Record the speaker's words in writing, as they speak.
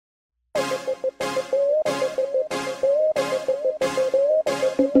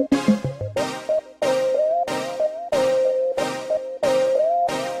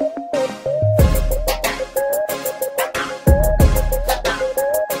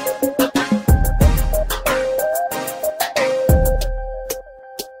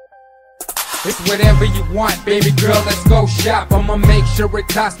whatever you want, baby girl, let's go shop. I'ma make sure it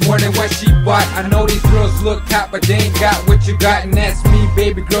costs more than what she bought. I know these girls look hot, but they ain't got what you got, and that's me,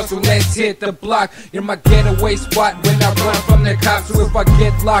 baby girl, so let's hit the block. You're my getaway spot when I run from the cops. So if I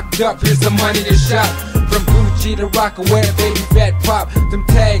get locked up, here's the money to shop. From Gucci to Rockaway, baby fat pop them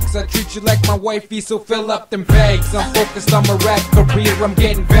tags. I treat you like my wifey, so fill up them bags. I'm focused on my rap career, I'm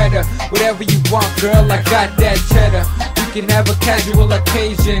getting better. Whatever you want, girl, I got that cheddar. We can have a casual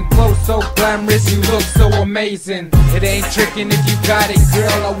occasion, clothes so glamorous, you look so amazing. It ain't tricking if you got it,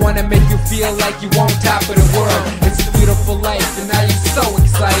 girl. I wanna make you feel like you on top of the world. It's a beautiful life, and now you're so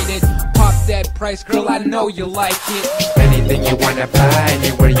excited. Pop that price, girl, I know you like it. Anything you wanna buy,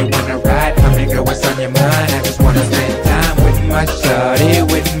 anywhere you wanna ride. Tell me, girl, what's on your mind? I just wanna spend time with my shawty,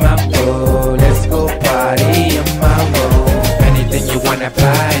 with my boo. Let's go party in my room. Anything you wanna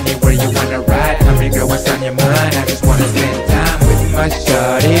buy, anywhere you wanna ride. Tell me, girl, what's on your mind? I just wanna spend time with my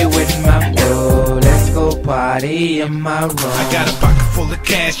shawty, with my boo. Let's go party in my room. I got a pocket full of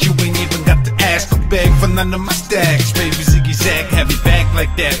cash, you ain't even got to ask. No beg for none of my stacks. Baby Ziggy, Zack, have your back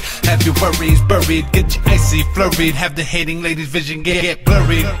like that. Have your worries buried, get your icy flurried. Have the hating ladies' vision get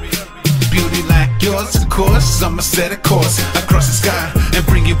blurry. Beauty like yours, of course, I'ma set a course across the sky and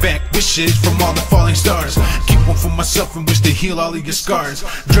bring you back wishes from all the falling stars. Keep one for myself and wish to heal all of your scars.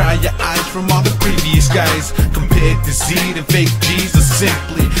 Dry your eyes from all the previous guys. Compared to Z and fake G's are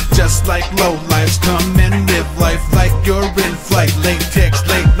simply just like low lives. Come and live life like you're in flight. Late text,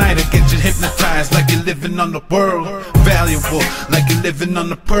 late night, I get you hypnotized like you're living on the world. Valuable, like you're living on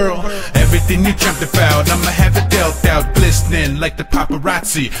the pearl. Everything you dreamt about, I'ma have it dealt out. Glistening like the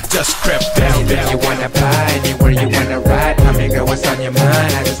paparazzi, just crept out. Anything you wanna buy, anywhere you wanna ride. Tell me, girl, what's on your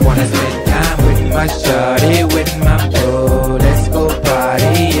mind? I just wanna spend time with my shawty, with my boo. Let's go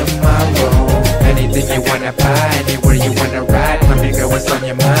party in my room. Anything you wanna buy, anywhere you wanna ride. Tell me, girl, what's on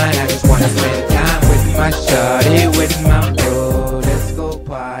your mind? I just wanna spend time with my shawty, with my boo. Let's go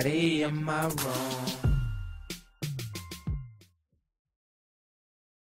party in my room.